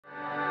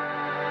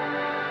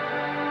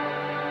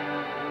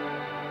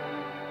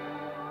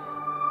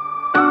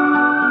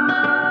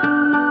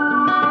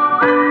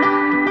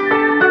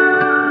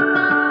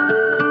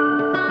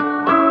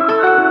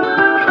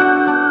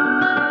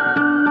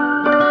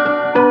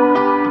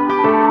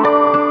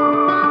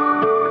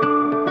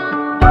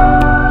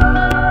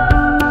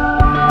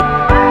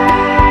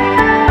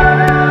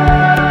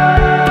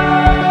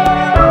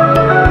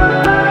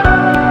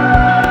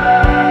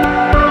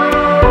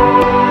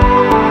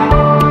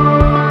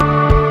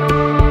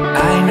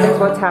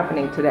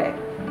happening today?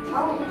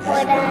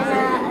 We're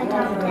gonna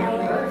adopt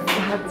Ellis.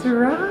 That's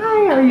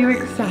right. Are you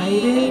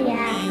excited?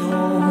 Yeah.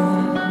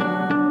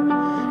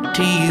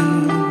 To you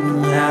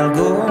I'll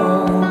go.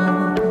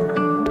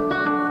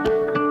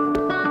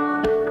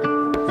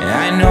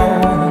 I know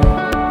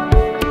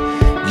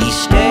these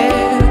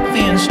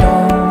stepping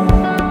stones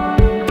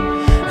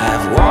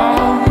I've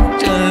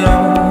walked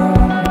alone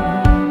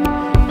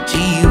to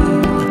you,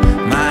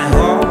 my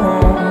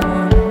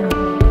home.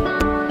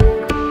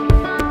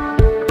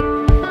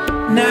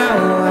 Now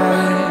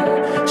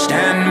I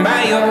stand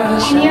by your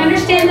side. And you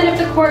understand that if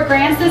the court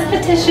grants this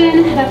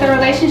petition, that the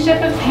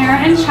relationship of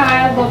parent and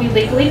child will be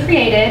legally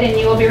created and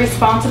you will be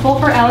responsible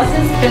for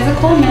Ellis's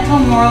physical, mental,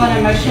 moral, and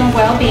emotional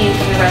well-being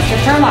for the rest of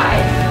her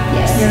life.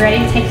 Yes. You're ready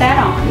to take that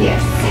on?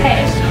 Yes.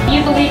 Okay.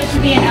 You believe it to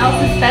be in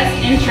Ellis's best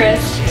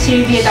interest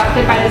to be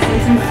adopted by the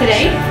Simpsons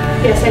today?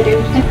 Yes, I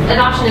do.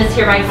 Adoption is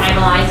hereby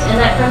finalized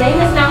and that her name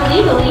is now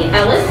legally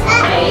Ellis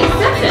A.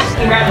 Simpson.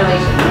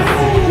 Congratulations.